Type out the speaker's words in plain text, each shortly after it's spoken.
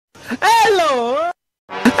Hello!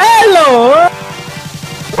 Hello!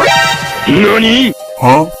 NANI?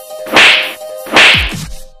 Huh?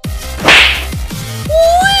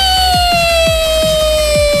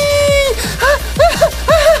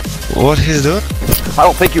 What he's doing? I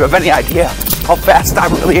don't think you have any idea how fast I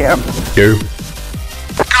really am. Go.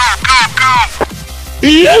 Go!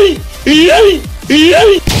 Yay! Yay!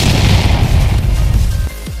 Yay!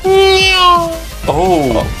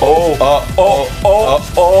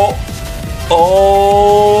 Oh,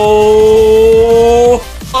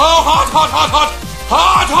 hot, hot, hot, hot!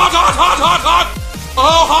 Hot, hot, hot, hot, hot, hot!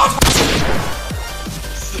 Oh, hot!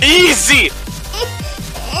 Easy!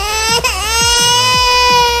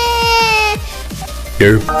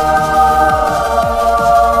 Go.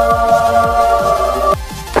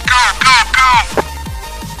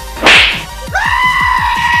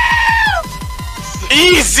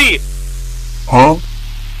 Easy! Huh?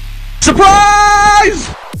 Surprise!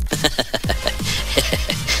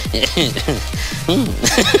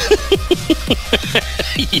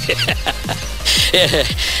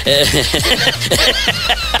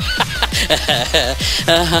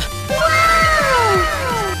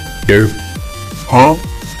 Go. Huh?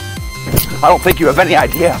 I don't think you have any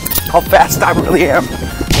idea how fast I really am.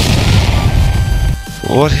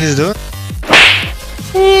 What he's doing?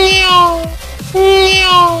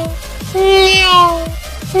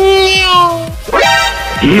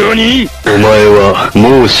 NANI? お前は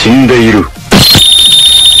もう死んでいる。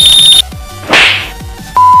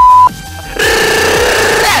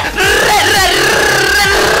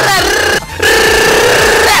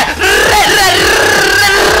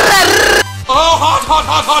Oh, hot, hot,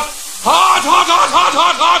 hot, hot! Hot, hot, hot, hot,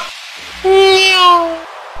 hot, hot!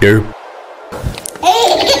 Go.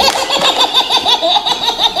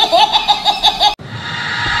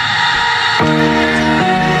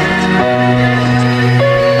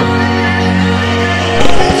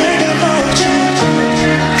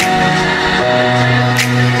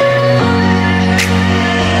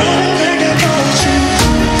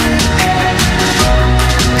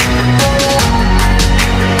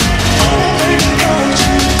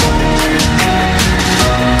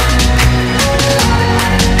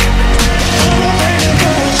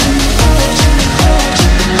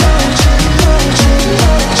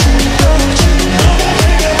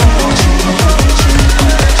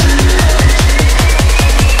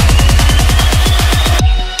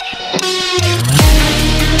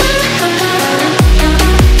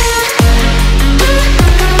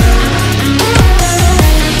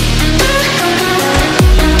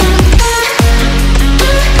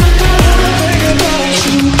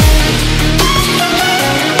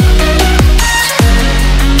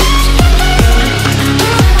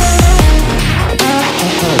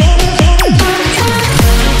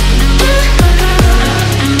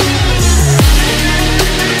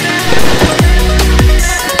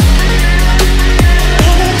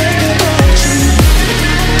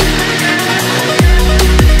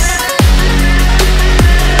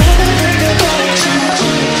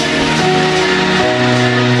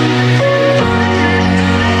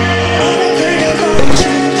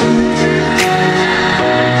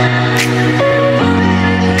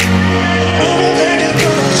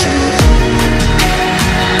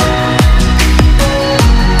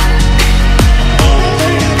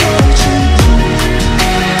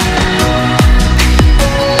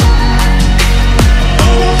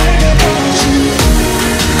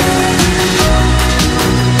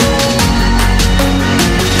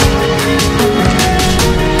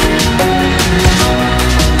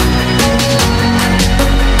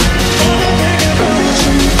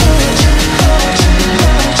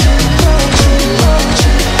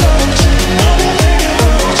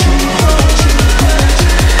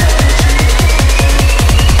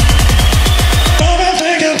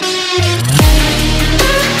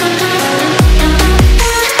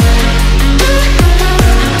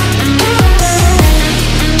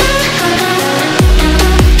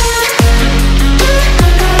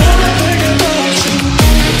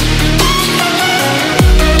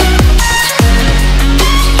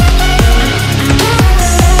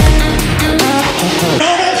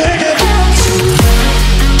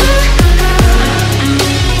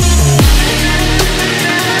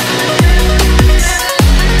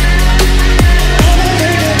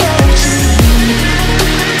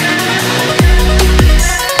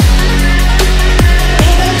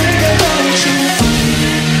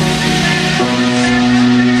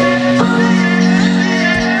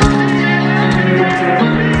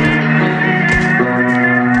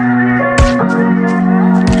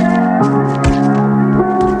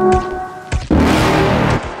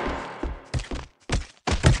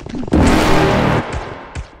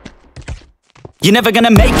 You're never gonna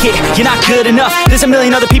make it, you're not good enough. There's a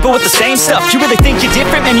million other people with the same stuff. You really think you're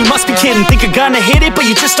different? Man, you must be kidding. Think you're gonna hit it, but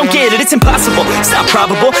you just don't get it. It's impossible, it's not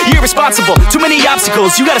probable, you're irresponsible. Too many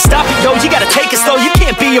obstacles, you gotta stop it, yo. You gotta take it slow, you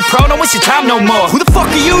can't be a pro. Don't waste your time no more. Who the fuck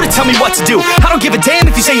are you to tell me what to do? I don't give a damn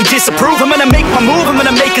if you say you disapprove. I'm gonna make my move, I'm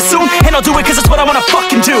gonna make it soon. And I'll do it cause it's what I wanna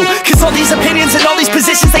fucking do. Cause all these opinions and all these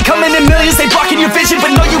positions, they come in millions, they blocking your vision.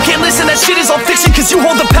 But no, you can't listen, that shit is all fiction. Cause you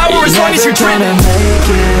hold the power as long as you're dreaming.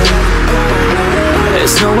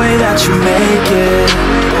 There's no way that you make it.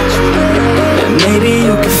 And maybe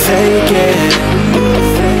you can fake it,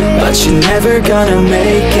 but you're never gonna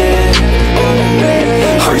make it.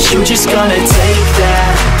 Aren't you just gonna take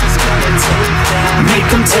that? Make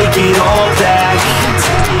them take it all back.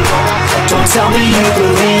 Don't tell me you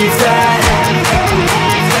believe that.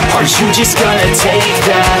 Aren't you just gonna take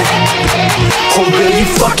that? Or will you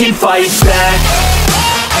fucking fight back?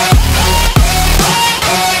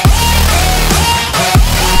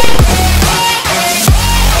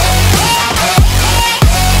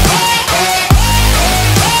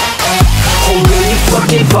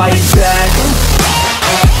 Fucking fight back.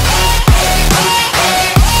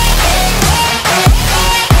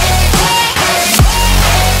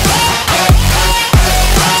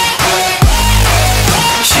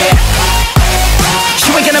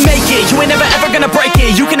 You ain't gonna make it, you ain't never ever gonna break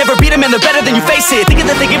it. You can never beat them and they're better than you face it. Thinking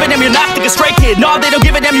that they give a damn, you're not, think a straight kid. No, they don't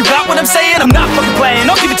give a damn, you got what I'm saying? I'm not fucking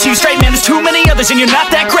playing, I'll give it to you straight, man. There's too many others and you're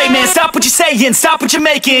not that great, man. Stop what you're saying, stop what you're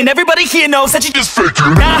making. Everybody here knows that you just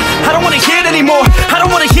faking. Nah, I don't wanna hear it anymore, I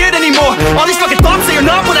don't wanna hear it anymore. All these fucking thoughts, they are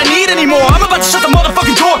not what I need anymore. I'm about to shut the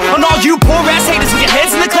motherfucking door on all you poor ass haters with your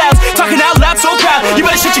heads in the clouds, talking out loud so proud. You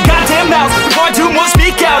better shut your goddamn mouth before I do more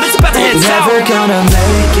speak out. It's about to head south. Never gonna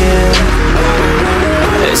make it.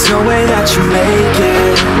 There's no way that you make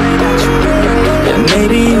it. And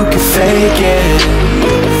maybe you can fake it,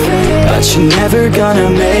 but you're never gonna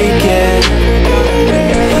make it.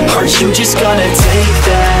 Aren't you just gonna take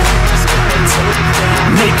that?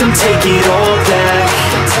 Make them take it all back.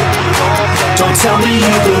 Don't tell me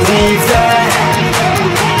you believe that.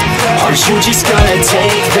 Aren't you just gonna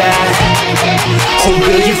take that? Or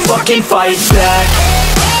will you fucking fight back?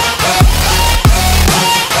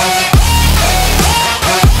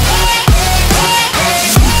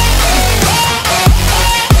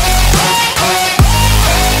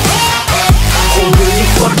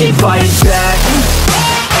 Fucking fight back.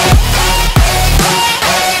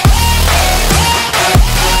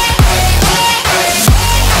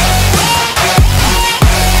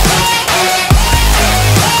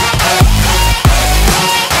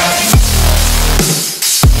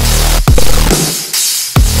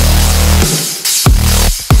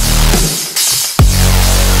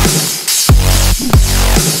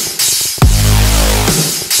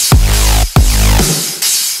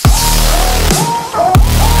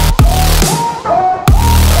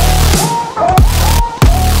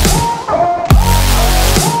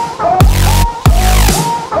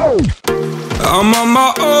 I'm on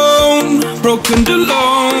my own, broken and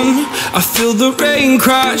alone. I feel the rain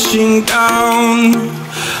crashing down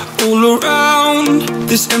all around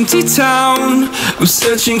this empty town. I'm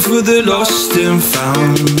searching for the lost and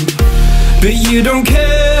found, but you don't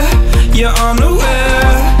care, you're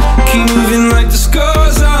unaware. Keep moving like the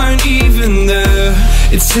scars aren't even there.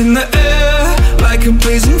 It's in the air like a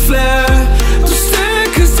blazing flare.